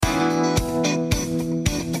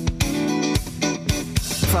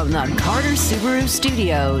From the Carter Subaru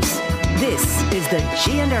Studios, this is the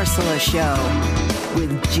G and Ursula Show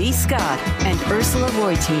with G. Scott and Ursula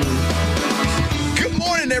Reutin. Good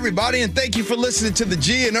morning, everybody, and thank you for listening to the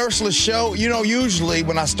G and Ursula Show. You know, usually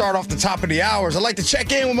when I start off the top of the hours, I like to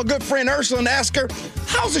check in with my good friend Ursula and ask her,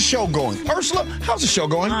 how's the show going? Ursula, how's the show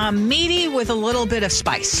going? Meaty with a little bit of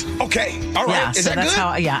spice. Okay, all right. Yeah, is so that that's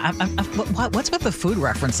good? how, what's with the food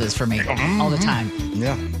references for me all the time?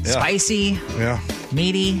 Yeah. Spicy,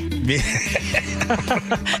 meaty.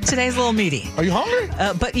 Today's a little meaty. Are you hungry?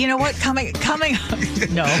 But you know what? Coming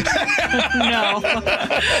no.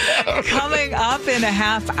 Coming up in a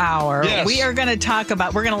half hour, we are going to talk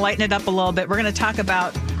about, we're going to lighten it up a little bit. We're going to talk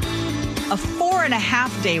about a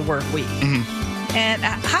 4.5 day work week. Mm-hmm. And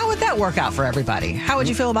how would that work out for everybody? How would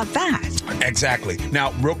you feel about that? Exactly.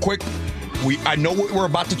 Now, real quick, I know what we're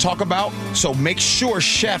about to talk about, so make sure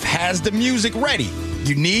Chef has the music ready.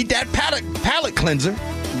 You need that palate cleanser.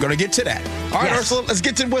 I'm going to get to that. All right, Ursula, let's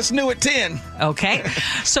get to what's new at 10. Okay.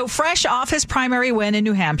 So fresh off his primary win in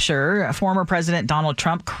New Hampshire, former President Donald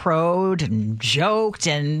Trump crowed and joked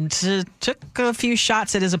and took a few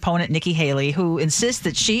shots at his opponent, Nikki Haley, who insists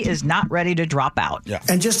that she is not ready to drop out. Yeah.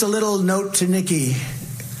 And just a little note to Nikki.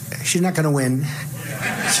 She's not going to win.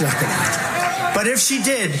 She's not going to. But if she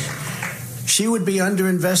did, she would be under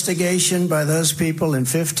investigation by those people in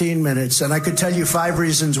 15 minutes. And I could tell you 5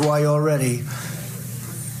 reasons why already.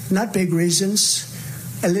 Not big reasons,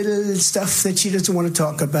 a little stuff that she doesn't want to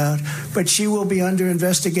talk about, but she will be under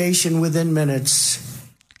investigation within minutes.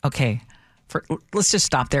 Okay, let's just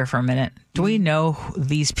stop there for a minute. Do we know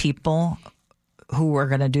these people who are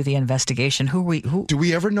going to do the investigation? Who do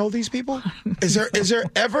we ever know these people? Is there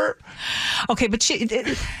ever? Okay, but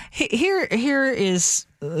here is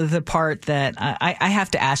the part that I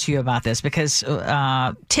have to ask you about this, because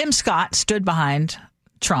Tim Scott stood behind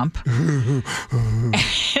Trump, and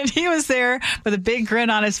he was there with a big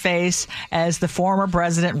grin on his face as the former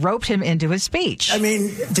president roped him into his speech. I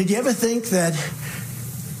mean, did you ever think that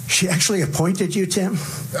she actually appointed you, Tim?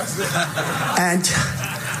 And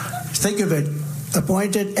think of it,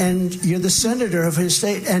 appointed, and you're the senator of his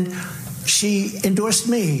state, and she endorsed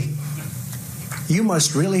me. You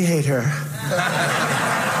must really hate her.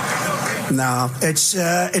 No, it's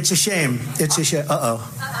a shame. It's a shame.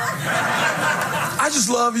 I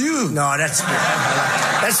just love you. No, that's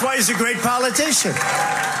why he's a great politician.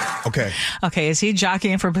 Okay. Okay, is he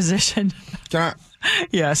jockeying for position? Can I?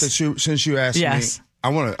 Yes. Since you asked me, I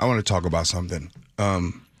want to talk about something.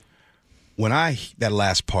 When that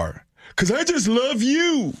last part, because I just love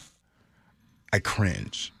you, I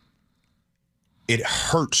cringe. It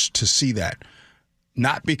hurts to see that.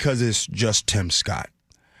 Not because it's just Tim Scott.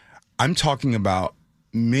 I'm talking about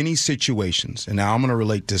many situations, and now I'm going to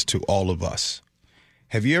relate this to all of us.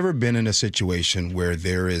 Have you ever been in a situation where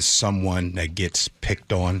there is someone that gets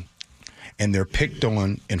picked on, and they're picked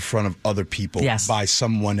on in front of other people by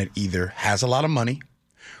someone that either has a lot of money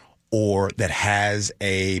or that has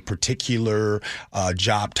a particular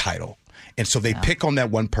job title? And so they pick on that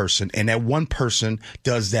one person, and that one person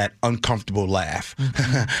does that uncomfortable laugh.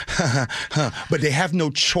 Mm-hmm. But they have no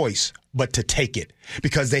choice but to take it,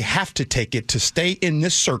 because they have to take it to stay in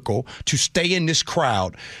this circle, to stay in this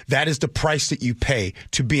crowd. That is the price that you pay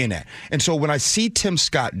to be in that. And so when I see Tim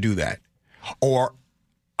Scott do that, or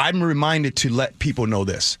I'm reminded to let people know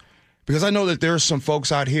this, because I know that there are some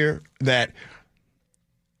folks out here that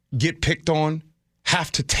get picked on,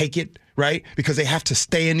 have to take it, right? Because they have to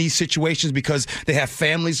stay in these situations, because they have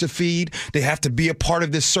families to feed. They have to be a part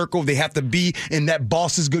of this circle. They have to be in that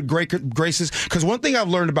boss's good graces. Because one thing I've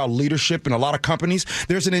learned about leadership in a lot of companies,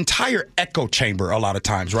 there's an entire echo chamber a lot of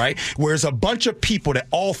times, right? Where there's a bunch of people that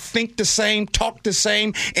all think the same, talk the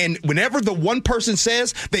same, and whenever the one person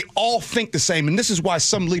says, they all think the same. And this is why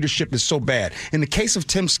some leadership is so bad. In the case of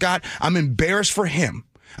Tim Scott, I'm embarrassed for him.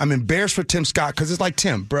 I'm embarrassed for Tim Scott, because it's like,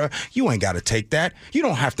 Tim, bruh, you ain't got to take that. You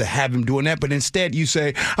don't have to have him doing that. But instead you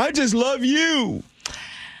say, I just love you.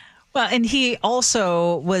 Well, and he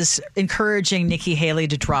also was encouraging Nikki Haley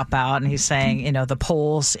to drop out. And he's saying, the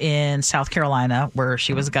polls in South Carolina, where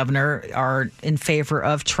she was governor, are in favor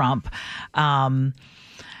of Trump.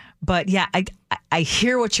 But yeah, I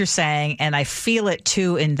hear what you're saying, and I feel it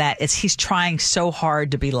too, in that he's trying so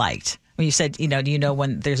hard to be liked. When you said,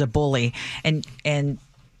 when there's a bully and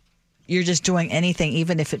you're just doing anything,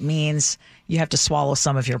 even if it means you have to swallow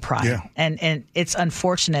some of your pride. Yeah. And it's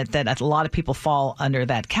unfortunate that a lot of people fall under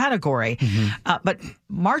that category. Mm-hmm. But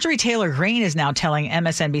Marjorie Taylor Greene is now telling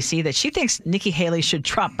MSNBC that she thinks Nikki Haley should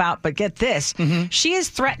drop out. But get this, she is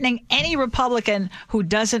threatening any Republican who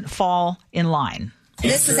doesn't fall in line.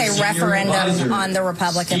 This is a referendum on the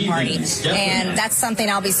Republican Party, and that's something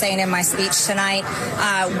I'll be saying in my speech tonight.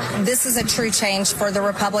 This is a true change for the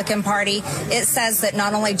Republican Party. It says that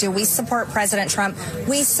not only do we support President Trump,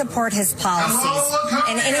 we support his policies.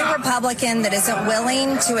 And any Republican that isn't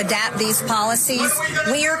willing to adapt these policies,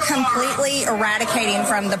 we are completely eradicating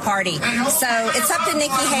from the party. So it's up to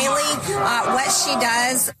Nikki Haley what she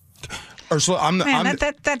does. Ursula,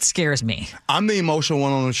 that scares me. I'm the emotional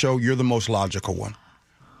one on the show. You're the most logical one.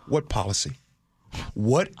 What policy?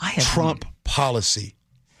 What Trump policy?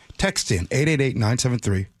 Text in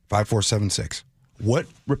 888-973-5476. What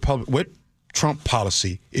Trump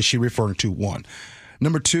policy is she referring to? One.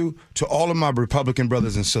 Number two, to all of my Republican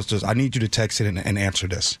brothers and sisters, I need you to text in and answer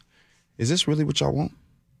this. Is this really what y'all want?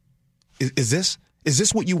 Is this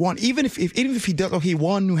what you want? Even if he does, he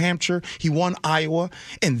won New Hampshire, he won Iowa,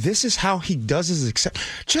 and this is how he does his accept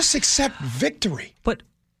victory. But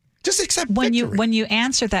just accept when victory. when you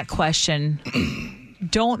answer that question,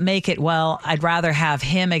 don't make it, well, I'd rather have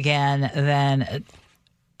him again than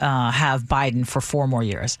have Biden for 4 more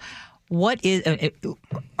years. What is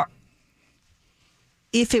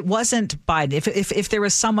if it wasn't Biden? If there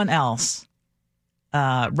was someone else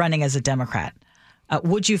running as a Democrat,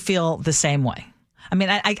 would you feel the same way? I mean,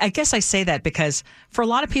 I guess I say that because for a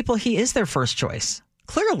lot of people, he is their first choice.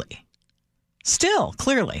 Clearly. Still,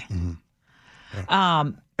 clearly. Mm-hmm.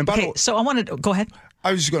 Yeah. And by the way, so I wanted to go ahead.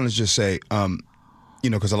 I was just going to just say,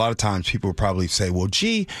 because a lot of times people will probably say, well,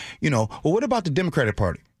 what about the Democratic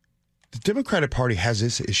Party? The Democratic Party has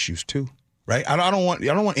its issues too, right? I don't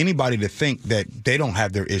want anybody to think that they don't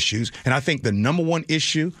have their issues. And I think the number one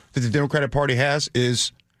issue that the Democratic Party has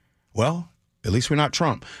is, well, at least we're not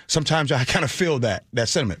Trump. Sometimes I kind of feel that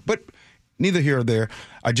sentiment, but neither here or there.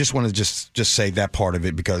 I just want to just say that part of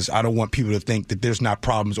it because I don't want people to think that there's not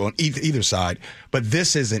problems on either side. But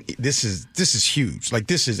this is huge. Like,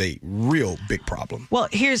 this is a real big problem. Well,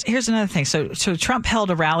 here's another thing. So Trump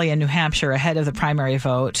held a rally in New Hampshire ahead of the primary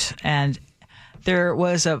vote, and there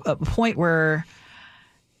was a point where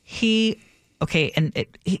he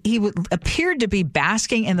appeared to be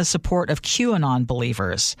basking in the support of QAnon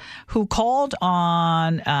believers who called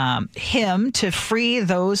on him to free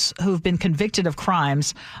those who've been convicted of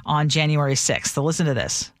crimes on January 6th. So listen to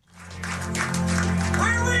this.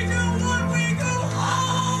 Where we go, what we go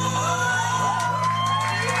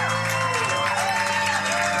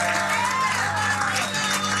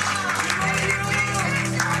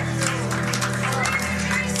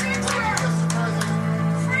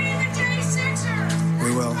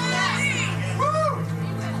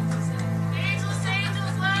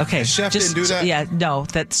Okay, Chef didn't do that? Yeah, no.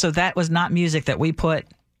 That was not music that we put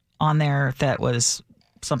on there. That was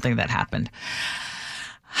something that happened.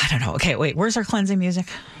 I don't know. Okay, wait. Where's our cleansing music?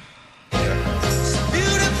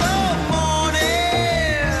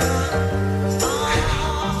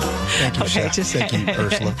 Thank you, Chef. Thank you,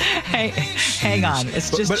 Ursula. Hey, hang on. It's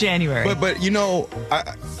just January. But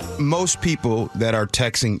most people that are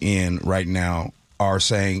texting in right now are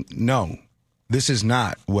saying, no, this is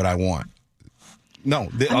not what I want. No,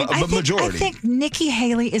 majority. I think Nikki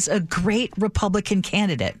Haley is a great Republican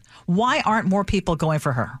candidate. Why aren't more people going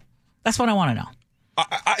for her? That's what I want to know.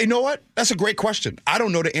 You know what? That's a great question. I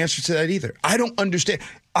don't know the answer to that either. I don't understand.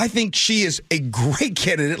 I think she is a great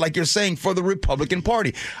candidate, like you're saying, for the Republican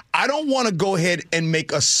Party. I don't want to go ahead and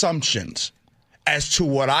make assumptions as to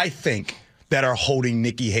what I think that are holding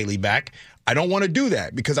Nikki Haley back. I don't want to do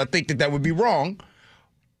that because I think that would be wrong.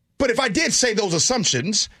 But if I did say those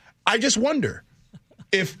assumptions, I just wonder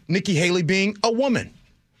if Nikki Haley being a woman,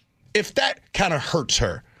 if that kind of hurts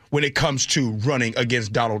her when it comes to running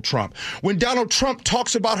against Donald Trump. When Donald Trump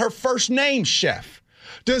talks about her first name, Chef,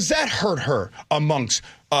 does that hurt her amongst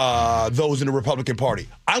those in the Republican Party?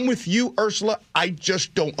 I'm with you, Ursula. I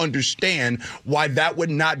just don't understand why that would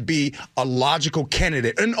not be a logical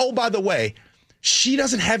candidate. And oh, by the way, she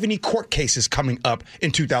doesn't have any court cases coming up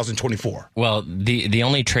in 2024. Well, the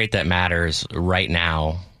only trait that matters right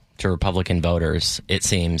now to Republican voters, it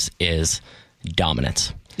seems, is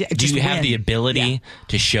dominance. Yeah, do you have the ability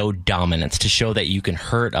to show dominance, to show that you can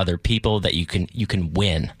hurt other people, that you can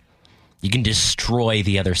win? You can destroy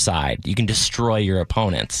the other side. You can destroy your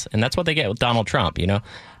opponents. And that's what they get with Donald Trump,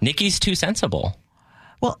 Nikki's too sensible.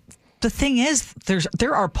 Well, the thing is,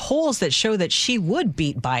 there are polls that show that she would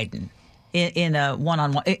beat Biden in a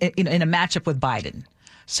one-on-one, in a matchup with Biden.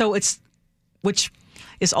 So which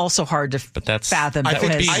is also hard to fathom. That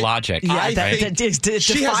would be logic. Yeah, it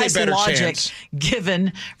defies logic, chance.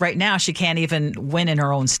 Given right now she can't even win in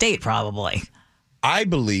her own state, probably. I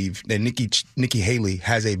believe that Nikki Haley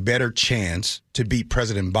has a better chance to beat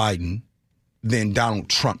President Biden than Donald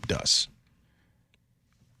Trump does.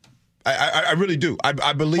 I really do.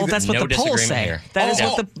 I believe. Well, that's what No the polls say. here. That's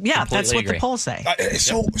what Completely the agree. polls say.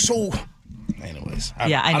 So. Anyways,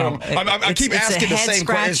 I know. I keep It's asking a the head same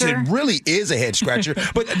question. scratcher. It really is a head scratcher.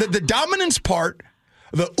 But the dominance part,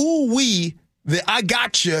 the ooh wee, the I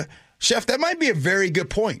gotcha, Chef, that might be a very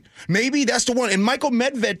good point. Maybe that's the one. And Michael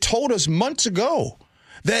Medved told us months ago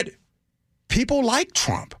that people like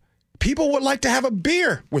Trump. People would like to have a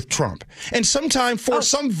beer with Trump. And sometimes for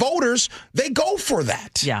some voters, they go for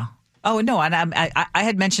that. Yeah. Oh, no, and I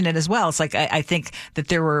had mentioned it as well. It's like I think that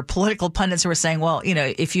there were political pundits who were saying, well,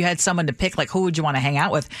 if you had someone to pick, like who would you want to hang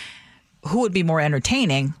out with? Who would be more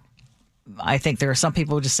entertaining? I think there are some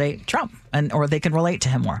people who just say Trump, or they can relate to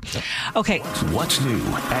him more. Okay. What's new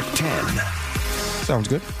at 10? Sounds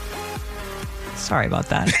good. Sorry about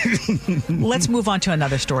that. Let's move on to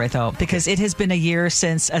another story, though, because it has been a year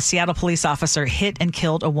since a Seattle police officer hit and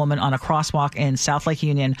killed a woman on a crosswalk in South Lake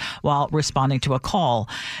Union while responding to a call.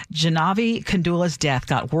 Janavi Kandula's death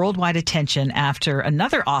got worldwide attention after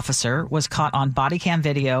another officer was caught on body cam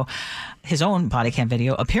video, his own body cam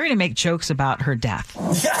video, appearing to make jokes about her death.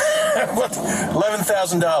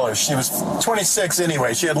 $11,000. She was 26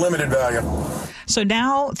 anyway. She had limited value. So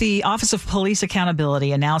now the Office of Police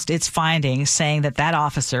Accountability announced its findings, saying that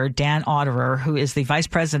officer, Dan Otterer, who is the vice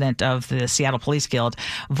president of the Seattle Police Guild,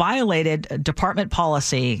 violated department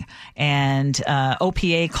policy, and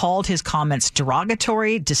OPA called his comments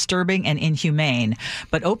derogatory, disturbing, and inhumane.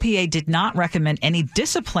 But OPA did not recommend any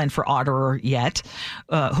discipline for Otterer yet,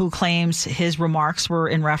 who claims his remarks were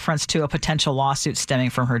in reference to a potential lawsuit stemming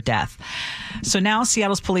from her death. So now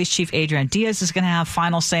Seattle's Police Chief Adrian Diaz is going to have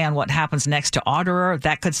final say on what happens next to Otterer.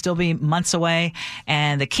 That could still be months away.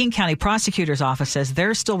 And the King County Prosecutor's Office says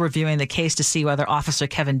they're still reviewing the case to see whether Officer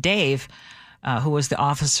Kevin Dave, who was the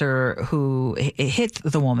officer who hit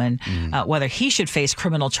the woman, whether he should face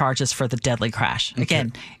criminal charges for the deadly crash. Okay.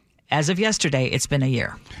 Again, as of yesterday, it's been a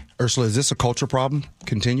year. Ursula, is this a culture problem?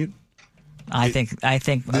 Continued? I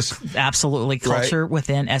think this, absolutely culture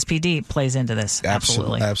within SPD plays into this.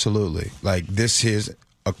 Absolutely. Like, this is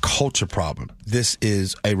a culture problem. This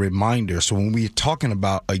is a reminder. So when we're talking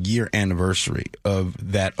about a year anniversary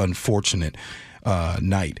of that unfortunate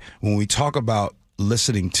night, when we talk about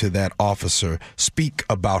listening to that officer speak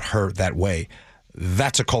about her that way,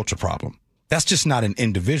 that's a culture problem. That's just not an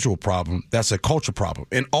individual problem. That's a culture problem.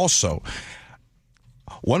 And also,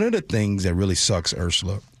 one of the things that really sucks,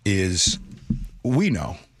 Ursula, is we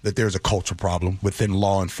know that there's a culture problem within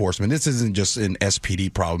law enforcement. This isn't just an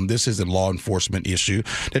SPD problem. This is a law enforcement issue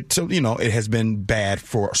that, it has been bad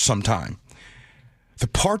for some time. The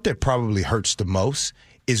part that probably hurts the most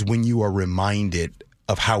is when you are reminded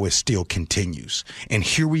of how it still continues. And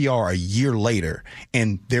here we are a year later,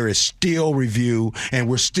 and there is still review, and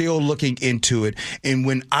we're still looking into it. And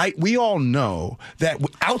we all know that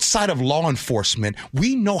outside of law enforcement,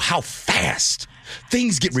 we know how fast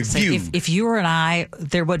things get reviewed. So if you or I,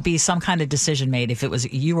 there would be some kind of decision made if it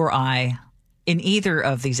was you or I in either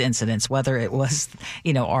of these incidents, whether it was,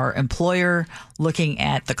 our employer looking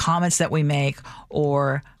at the comments that we make,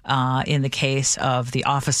 or in the case of the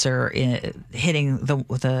officer hitting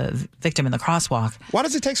the victim in the crosswalk. Why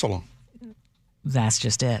does it take so long? That's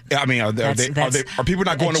just it. I mean, are people not going to work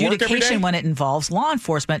every day? Adjudication, when it involves law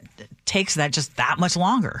enforcement, takes that much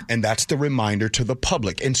longer. And that's the reminder to the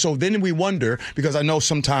public. And so then we wonder, because I know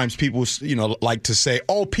sometimes people, like to say,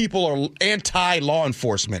 oh, people are anti-law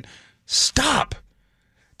enforcement. Stop.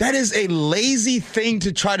 That is a lazy thing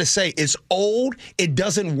to try to say. It's old. It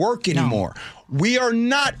doesn't work anymore. No. We are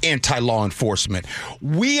not anti-law enforcement.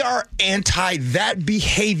 We are anti that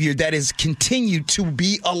behavior that is continued to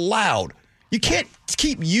be allowed. You can't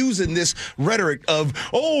keep using this rhetoric of,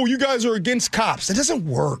 oh, you guys are against cops. It doesn't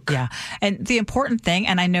work. Yeah. And the important thing,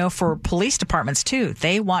 and I know for police departments too,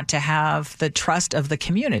 they want to have the trust of the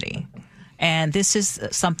community. And this is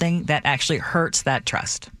something that actually hurts that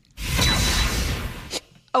trust.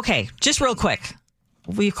 Okay, just real quick.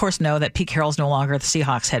 We, of course, know that Pete Carroll's no longer the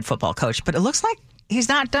Seahawks head football coach, but it looks like he's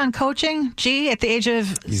not done coaching. At the age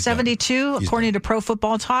of 72, according to Pro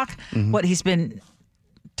Football Talk, what he's been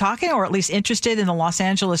talking, or at least interested in the Los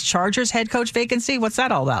Angeles Chargers head coach vacancy. What's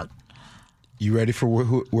that all about? You ready for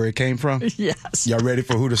where it came from? Yes. Y'all ready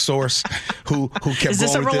for who the source? Who kept going with this? Is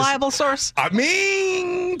this a reliable source? I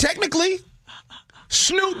mean, technically,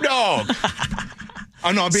 Snoop Dogg.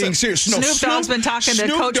 I know, I'm being serious. No, Snoop Dogg's been talking to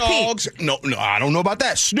Coach Pete. No, I don't know about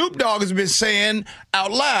that. Snoop Dogg has been saying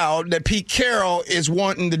out loud that Pete Carroll is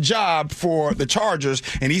wanting the job for the Chargers,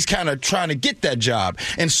 and he's kind of trying to get that job.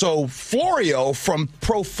 And so Florio from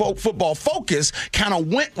Pro Football Focus kind of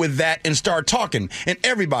went with that and started talking. And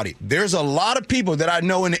everybody, there's a lot of people that I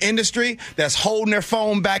know in the industry that's holding their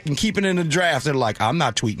phone back and keeping it in the draft. They're like, I'm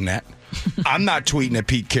not tweeting that. I'm not tweeting that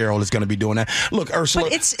Pete Carroll is going to be doing that. Look, Ursula.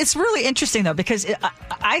 But it's really interesting, though, because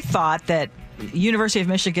I thought that University of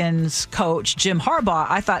Michigan's coach, Jim Harbaugh,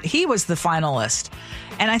 I thought he was the finalist.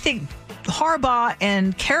 And I think Harbaugh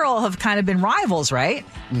and Carroll have kind of been rivals, right?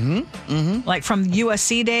 Mm-hmm. Mm-hmm. Like from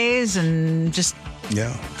USC days and just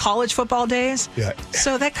college football days. Yeah.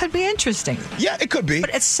 So that could be interesting. Yeah, it could be. But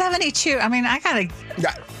at 72, I mean, I got to...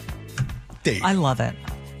 Yeah. I love it.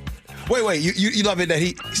 Wait, you love it that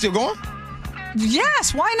he's still going?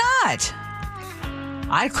 Yes, why not?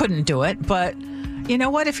 I couldn't do it, but you know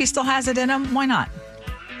what? If he still has it in him, why not?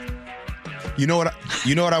 You know what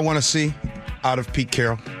I want to see out of Pete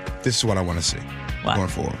Carroll? This is what I want to see going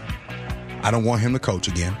forward. I don't want him to coach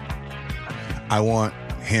again. I want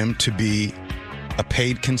him to be a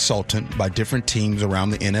paid consultant by different teams around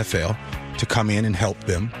the NFL to come in and help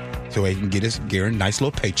them so he can get a nice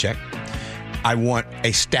little paycheck. I want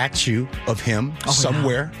a statue of him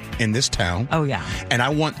somewhere in this town. Oh, yeah. And I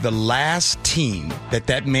want the last team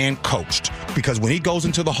that man coached, because when he goes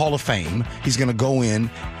into the Hall of Fame, he's going to go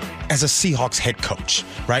in as a Seahawks head coach,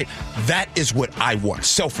 right? That is what I want,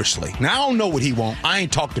 selfishly. Now, I don't know what he wants. I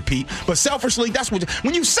ain't talked to Pete, but selfishly, that's what...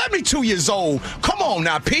 When you're 72 years old, come on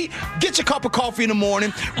now, Pete. Get your cup of coffee in the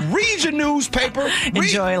morning. Read your newspaper.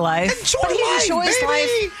 Enjoy life. Enjoy life, enjoys baby.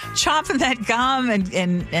 life, chopping that gum and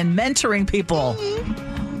mentoring people. Yeah.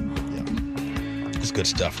 It's good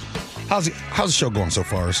stuff. How's the show going so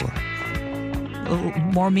far, Ursula?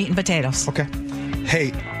 More meat and potatoes. Okay.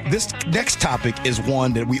 Hey, this next topic is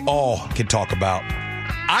one that we all can talk about.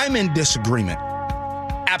 I'm in disagreement.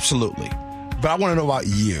 Absolutely. But I want to know about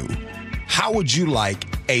you. How would you like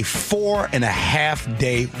a 4.5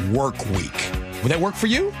 day work week? Would that work for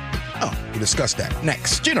you? Oh, we'll discuss that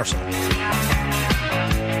next. Gene Ursula.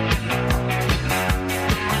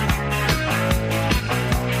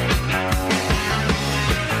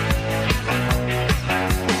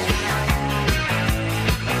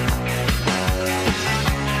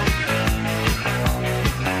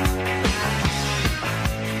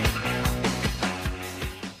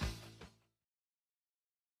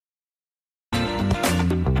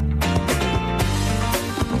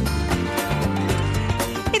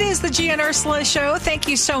 G and Ursula Show. Thank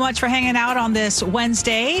you so much for hanging out on this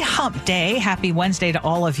Wednesday, Hump Day. Happy Wednesday to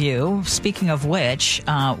all of you. Speaking of which,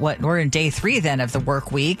 we're in day 3 then of the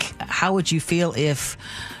work week. How would you feel if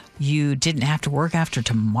you didn't have to work after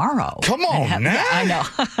tomorrow? Come on, now. Yeah,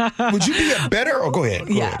 I know. Would you be a better? Or go ahead.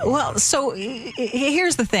 Go ahead. Well, so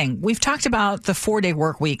here's the thing. We've talked about the 4-day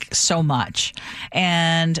work week so much.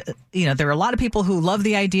 And, there are a lot of people who love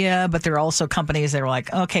the idea, but there are also companies that are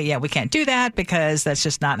like, okay, yeah, we can't do that because that's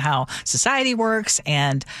just not how society works.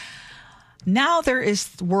 And now there is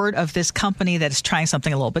word of this company that is trying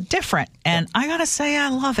something a little bit different. And I got to say, I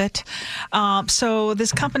love it. So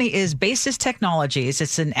this company is Basis Technologies.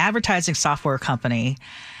 It's an advertising software company.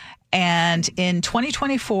 And in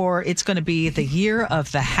 2024, it's going to be the year of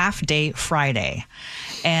the half-day Friday.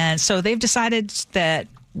 And so they've decided that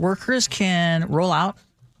workers can roll out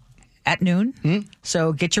at noon. Mm-hmm.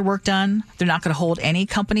 So get your work done. They're not going to hold any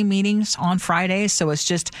company meetings on Fridays. So it's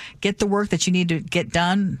just get the work that you need to get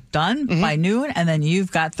done by noon. And then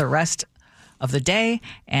you've got the rest of the day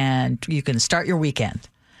and you can start your weekend.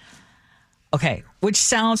 Okay, which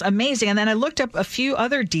sounds amazing. And then I looked up a few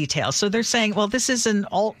other details. So they're saying, well, this is an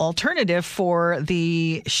alternative for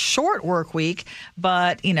the short work week,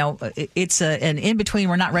 but, it's an in-between.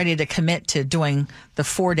 We're not ready to commit to doing the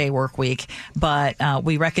 4-day work week, but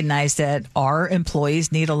we recognize that our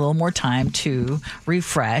employees need a little more time to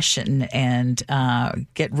refresh and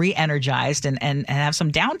get re-energized and have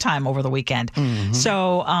some downtime over the weekend. Mm-hmm.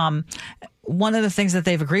 So one of the things that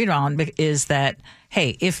they've agreed on is that,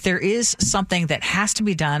 hey, if there is something that has to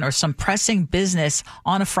be done or some pressing business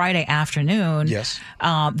on a Friday afternoon, yes,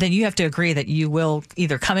 then you have to agree that you will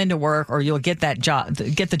either come into work or you'll get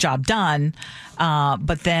the job done.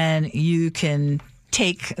 But then you can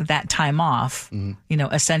take that time off,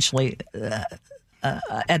 essentially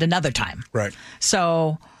at another time. Right.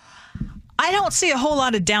 So I don't see a whole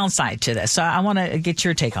lot of downside to this. So I want to get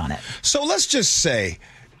your take on it. So let's just say,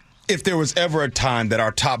 if there was ever a time that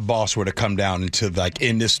our top boss were to come down into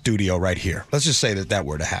in this studio right here, let's just say that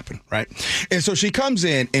were to happen, right? And so she comes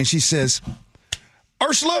in and she says,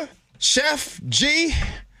 Ursula, Chef G,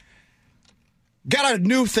 got a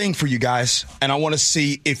new thing for you guys, and I want to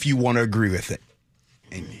see if you want to agree with it.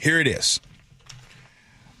 And here it is.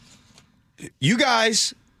 You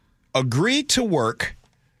guys agree to work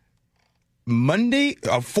Monday,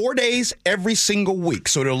 4 days every single week.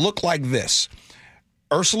 So it'll look like this.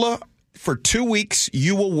 Ursula, for 2 weeks,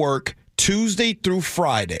 you will work Tuesday through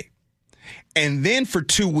Friday. And then for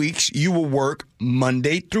 2 weeks, you will work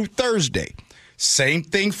Monday through Thursday. Same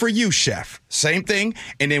thing for you, Chef. Same thing.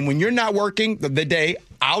 And then when you're not working the day,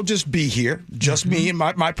 I'll just be here, just me and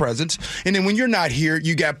my presence. And then when you're not here,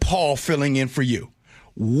 you got Paul filling in for you.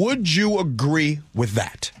 Would you agree with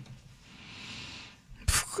that?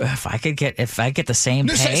 If I get the same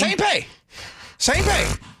pay. Same pay.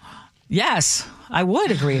 Yes, I would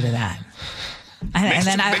agree to that.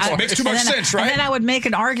 Makes too much sense, right? And then I would make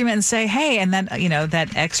an argument and say, hey, and then,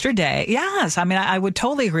 that extra day. Yes. I mean, I would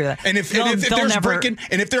totally agree with that. And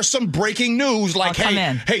if there's some breaking news, like,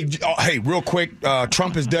 hey, real quick,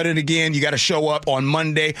 Trump has done it again. You got to show up on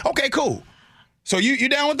Monday. Okay, cool. So you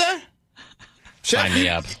down with that? Sign me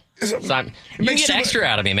up. You get extra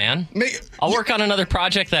out of me, man. I'll work on another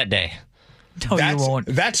project that day. No, you won't.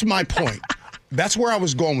 That's my point. That's where I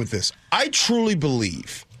was going with this. I truly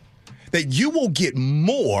believe that you will get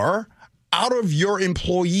more out of your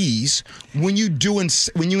employees when you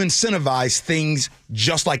incentivize things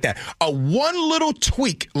just like that. One little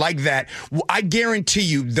tweak like that, I guarantee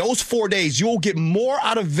you, those 4 days, you'll get more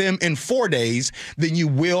out of them in 4 days than you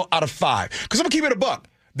will out of 5. Because I'm going to keep it a buck.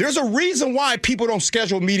 There's a reason why people don't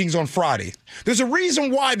schedule meetings on Fridays. There's a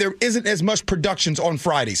reason why there isn't as much productions on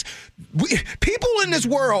Fridays. People in this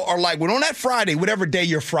world are like, well, on that Friday, whatever day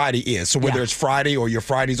your Friday is, so whether it's Friday or your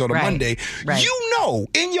Friday's on a Monday, you know,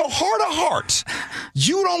 in your heart of hearts,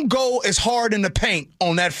 you don't go as hard in the paint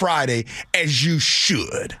on that Friday as you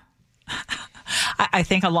should. I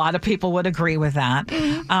think a lot of people would agree with that.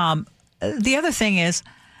 The other thing is,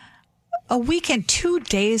 a weekend, 2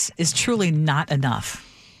 days is truly not enough.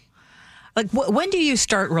 Like, when do you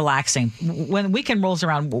start relaxing? When the weekend rolls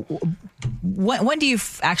around, when do you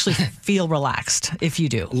actually feel relaxed, if you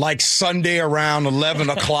do? Like Sunday around 11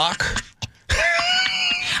 o'clock.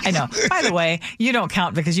 I know. By the way, you don't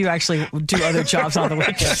count because you actually do other jobs on the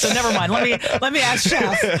weekend. So never mind. Let me ask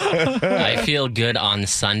Chef. I feel good on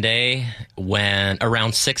Sunday when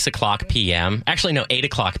around 6 o'clock p.m. Actually, no, 8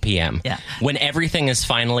 o'clock p.m. Yeah. When everything is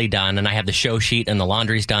finally done and I have the show sheet and the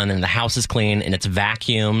laundry's done and the house is clean and it's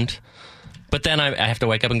vacuumed. But then I have to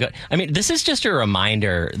wake up and go. I mean, this is just a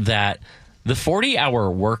reminder that the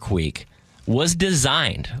 40-hour work week was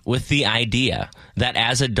designed with the idea that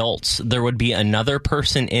as adults, there would be another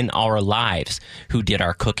person in our lives who did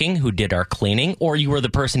our cooking, who did our cleaning, or you were the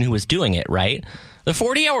person who was doing it, right? The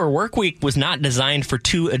 40-hour work week was not designed for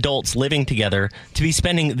two adults living together to be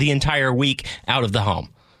spending the entire week out of the home.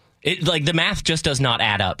 The math just does not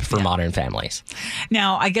add up for modern families.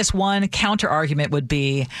 Now, I guess one counter argument would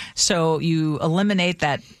be, so you eliminate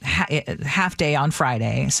that half day on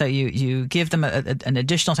Friday, so you give them an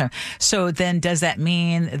additional time. So then does that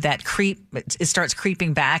mean that it starts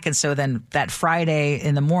creeping back, and so then that Friday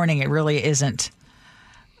in the morning, it really isn't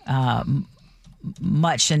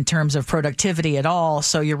much in terms of productivity at all,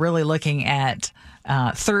 so you're really looking at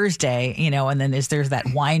Thursday, and then there's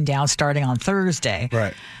that wind down starting on Thursday.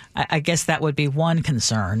 Right. I guess that would be one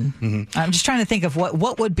concern. Mm-hmm. I'm just trying to think of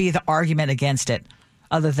what would be the argument against it,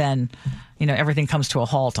 other than, everything comes to a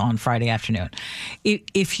halt on Friday afternoon.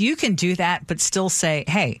 If you can do that, but still say,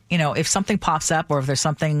 hey, if something pops up or if there's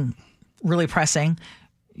something really pressing,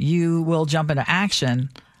 you will jump into action.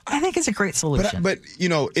 I think it's a great solution. But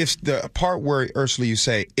it's the part where, Ursula, you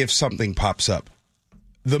say, if something pops up,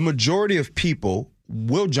 the majority of people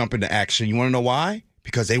will jump into action. You want to know why?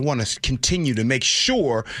 Because they want to continue to make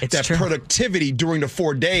sure that productivity during the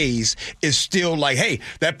 4 days is still like, hey,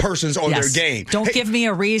 that person's on their game. Don't give me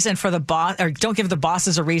a reason for the boss, or don't give the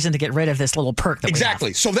bosses a reason to get rid of this little perk that exactly. we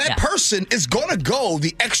have. So that person is going to go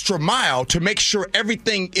the extra mile to make sure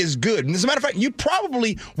everything is good. And as a matter of fact, you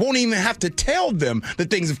probably won't even have to tell them that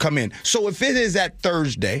things have come in. So if it is that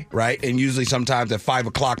Thursday, right, and usually sometimes at 5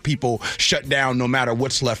 o'clock people shut down no matter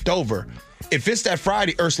what's left over. If it's that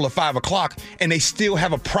Friday, Ursula, 5 o'clock, and they still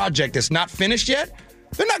have a project that's not finished yet,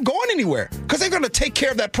 they're not going anywhere because they're going to take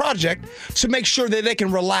care of that project to make sure that they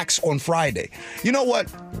can relax on Friday. You know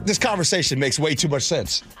what? This conversation makes way too much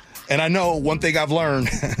sense. And I know one thing I've learned.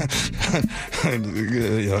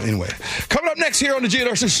 Anyway, coming up next here on the G and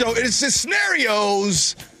Ursula Show, it's the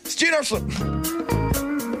scenarios. It's G and Ursula.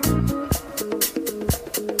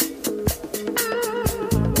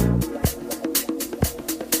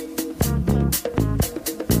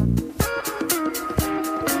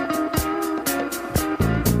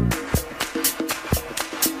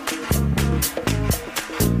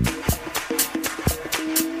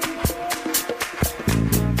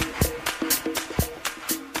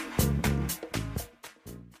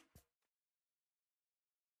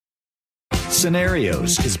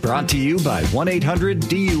 Scenarios is brought to you by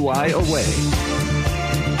 1-800-DUI-AWAY.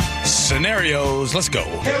 Scenarios. Let's go.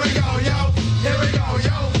 Here we go, yo. Here we go,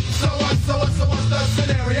 yo. So what's the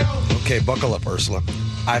scenario? Okay, buckle up, Ursula.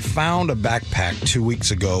 I found a backpack 2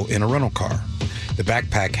 weeks ago in a rental car. The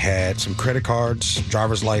backpack had some credit cards,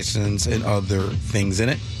 driver's license, and other things in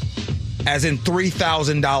it. As in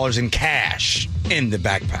 $3,000 in cash in the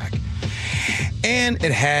backpack. And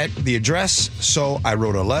it had the address, so I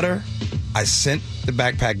wrote a letter. I sent the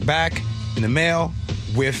backpack back in the mail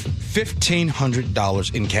with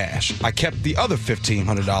 $1,500 in cash. I kept the other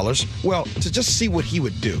 $1,500, well, to just see what he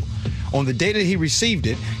would do. On the day that he received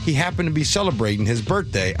it, he happened to be celebrating his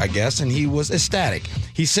birthday, I guess, and he was ecstatic.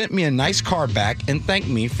 He sent me a nice card back and thanked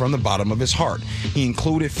me from the bottom of his heart. He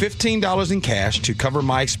included $15 in cash to cover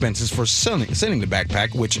my expenses for sending the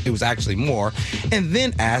backpack, which it was actually more, and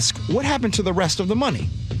then asked what happened to the rest of the money.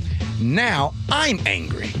 Now I'm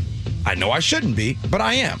angry. I know I shouldn't be, but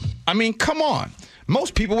I am. I mean, come on.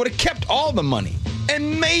 Most people would have kept all the money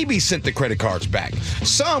and maybe sent the credit cards back.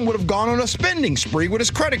 Some would have gone on a spending spree with his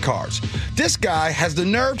credit cards. This guy has the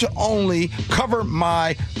nerve to only cover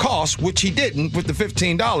my costs, which he didn't, with the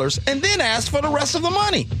 $15, and then ask for the rest of the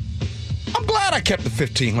money. I'm glad I kept the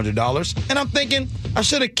 $1,500, and I'm thinking I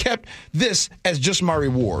should have kept this as just my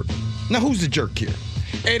reward. Now, who's the jerk here?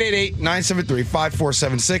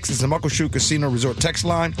 888-973-5476 is the Muckleshoot Casino Resort text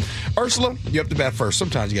line. Ursula, you have to bat first.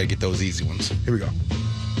 Sometimes you got to get those easy ones. Here we go.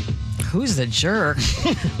 Who's the jerk?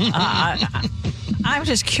 I'm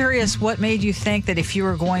just curious what made you think that if you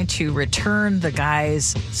were going to return the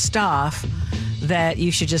guy's stuff, that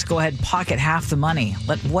you should just go ahead and pocket half the money.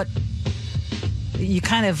 You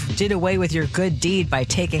kind of did away with your good deed by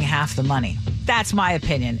taking half the money. That's my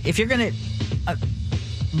opinion. If you're going to...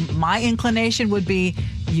 my inclination would be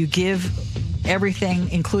you give everything,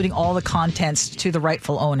 including all the contents, to the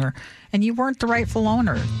rightful owner. And you weren't the rightful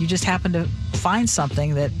owner. You just happened to find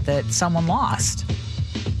something that someone lost.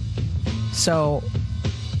 So,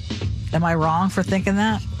 am I wrong for thinking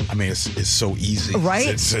that? I mean, it's so easy. Right?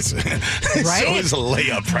 It's right? So it's a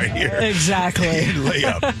layup right here. Exactly.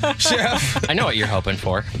 Layup. Chef. I know what you're hoping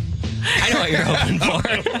for. I know what you're hoping for.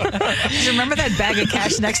 Do you remember that bag of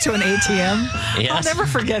cash next to an ATM? Yes. I'll never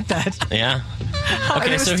forget that. Yeah.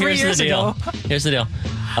 Okay, so here's the deal. Here's the deal.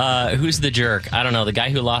 Who's the jerk? I don't know. The guy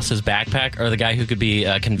who lost his backpack or the guy who could be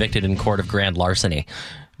convicted in court of grand larceny?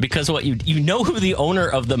 Because what you know who the owner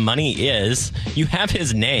of the money is. You have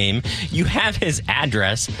his name. You have his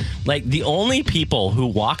address. Like, the only people who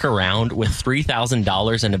walk around with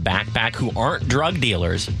 $3,000 in a backpack who aren't drug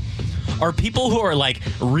dealers are people who are, like,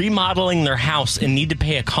 remodeling their house and need to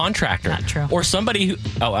pay a contractor. Not true. Or somebody who...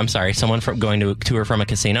 Oh, I'm sorry. Someone going to a tour from a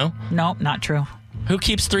casino? No, not true. Who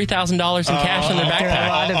keeps $3,000 in cash in their backpack? There are a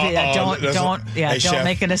lot of don't Chef,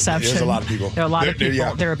 make an assumption. There's a lot of people. There are a lot of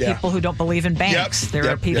people. There are people who don't believe in banks. There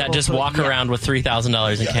are people that just walk around with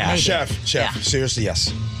 $3,000 in cash. Chef, seriously,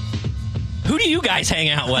 yes. Who do you guys hang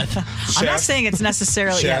out with? I'm not saying it's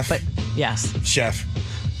necessarily but yes. Chef,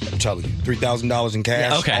 I'm telling you, $3,000 in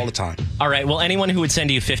cash all the time. All right. Well, anyone who would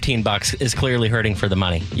send you $15 is clearly hurting for the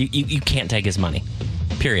money. You can't take his money.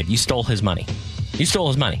 Period. You stole his money. You stole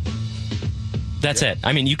his money. That's it.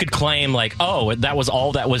 I mean, you could claim like, oh, that was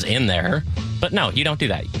all that was in there. But no, you don't do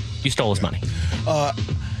that. You stole his money.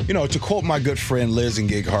 To quote my good friend Liz in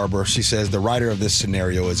Gig Harbor, she says, the writer of this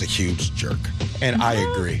scenario is a huge jerk. And I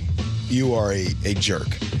agree. You are a jerk.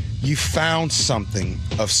 You found something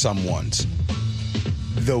of someone's.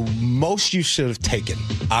 The most you should have taken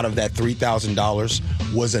out of that $3,000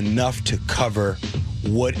 was enough to cover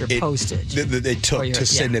what postage they took to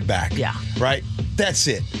send it back. Yeah. Right? That's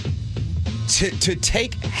it. To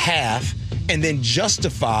take half and then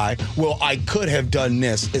justify, well, I could have done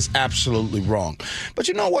this, is absolutely wrong. But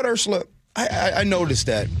you know what, Ursula? I noticed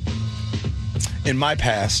that in my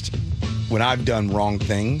past, when I've done wrong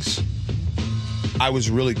things, I was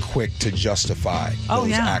really quick to justify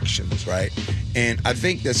those actions, right? And I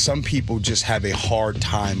think that some people just have a hard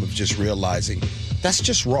time of just realizing that's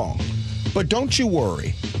just wrong. But don't you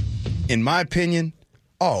worry. In my opinion,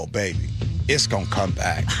 oh, baby, it's going to come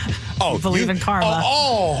back. Oh, believe in karma.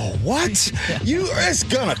 Oh, what? It's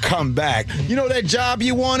going to come back. You know that job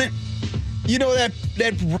you wanted? You know that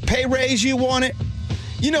pay raise you wanted?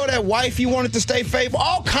 You know that wife you wanted to stay faithful?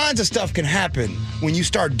 All kinds of stuff can happen when you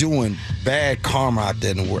start doing bad karma out there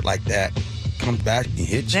in the world like that. Comes back and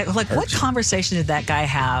hits you. What conversation did that guy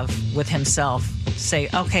have with himself? Say,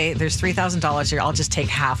 okay, there's $3,000 here. I'll just take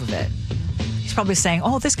half of it. He's probably saying,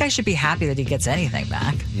 oh, this guy should be happy that he gets anything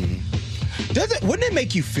back. Mm-hmm. Wouldn't it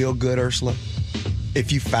make you feel good, Ursula?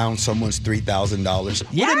 if you found someone's $3,000? Would it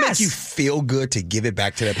Yes. make you feel good to give it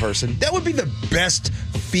back to that person? That would be the best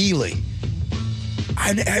feeling.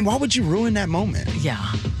 And why would you ruin that moment?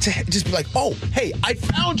 Yeah. To just be like, oh, hey, I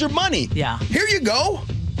found your money. Yeah. Here you go.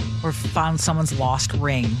 Or found someone's lost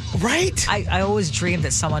ring. Right? I always dreamed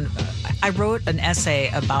that someone. I wrote an essay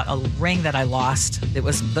about a ring that I lost. It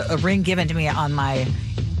was a ring given to me on my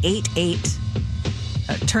 8/8,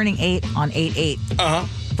 turning 8 on 8/8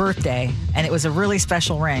 birthday, and it was a really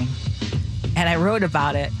special ring. And I wrote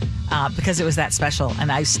about it because it was that special.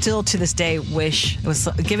 And I still, to this day, wish it was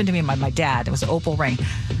given to me by my dad. It was an opal ring.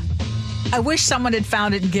 I wish someone had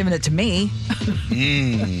found it and given it to me.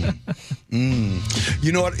 You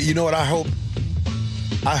know what? I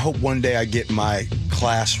hope one day I get my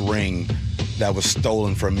class ring that was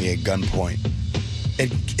stolen from me at gunpoint.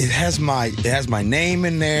 It has my name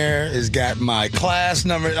in there. It's got my class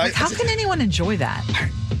number. How can anyone enjoy that?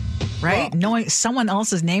 Right? Knowing someone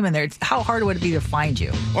else's name in there, how hard would it be to find you?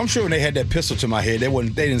 Well, I'm sure when they had that pistol to my head, they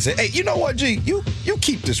didn't say, hey, you know what, G, you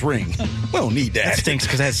keep this ring. We don't need that. That stinks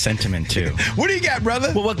because it has sentiment, too. What do you got,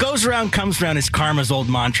 brother? Well, what goes around comes around is karma's old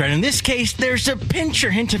mantra. And in this case, there's a pinch or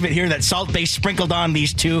hint of it here that Salt Bay sprinkled on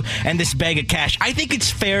these two and this bag of cash. I think it's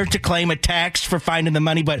fair to claim a tax for finding the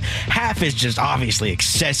money, but half is just obviously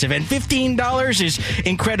excessive. And $15 is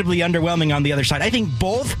incredibly underwhelming on the other side. I think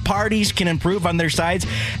both parties can improve on their sides.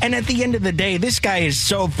 And at the end of the day, this guy is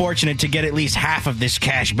so fortunate to get at least half of this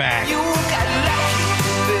cash back.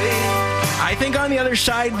 I think on the other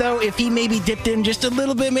side, though, if he maybe dipped in just a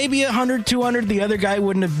little bit, maybe 100, 200, the other guy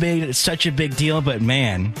wouldn't have made it such a big deal. But,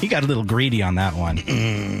 man, he got a little greedy on that one.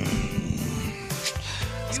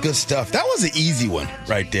 It's good stuff. That was an easy one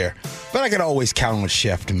right there. But I could always count on a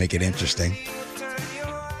chef to make it interesting.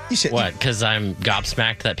 What? Because I'm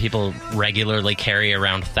gobsmacked that people regularly carry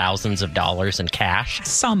around thousands of dollars in cash.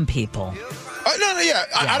 Some people. Yeah.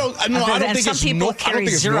 I don't think some it's people carry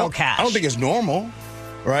zero cash. I don't think it's normal,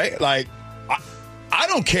 right? Like, I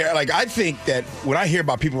don't care. Like, I think that when I hear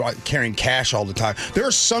about people carrying cash all the time, there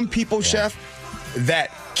are some people, Chef,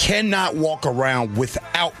 that cannot walk around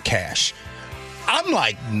without cash. I'm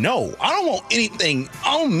like, no, I don't want anything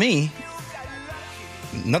on me.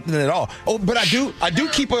 Nothing at all. Oh, but I do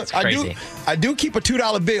keep a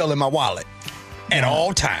 $2 bill in my wallet at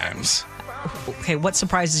all times. Okay, what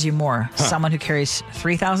surprises you more? Someone who carries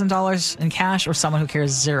 $3,000 in cash or someone who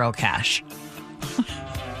carries zero cash?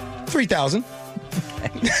 3,000.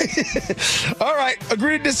 All right,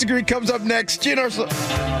 agree to disagree comes up next. Gene Ursula.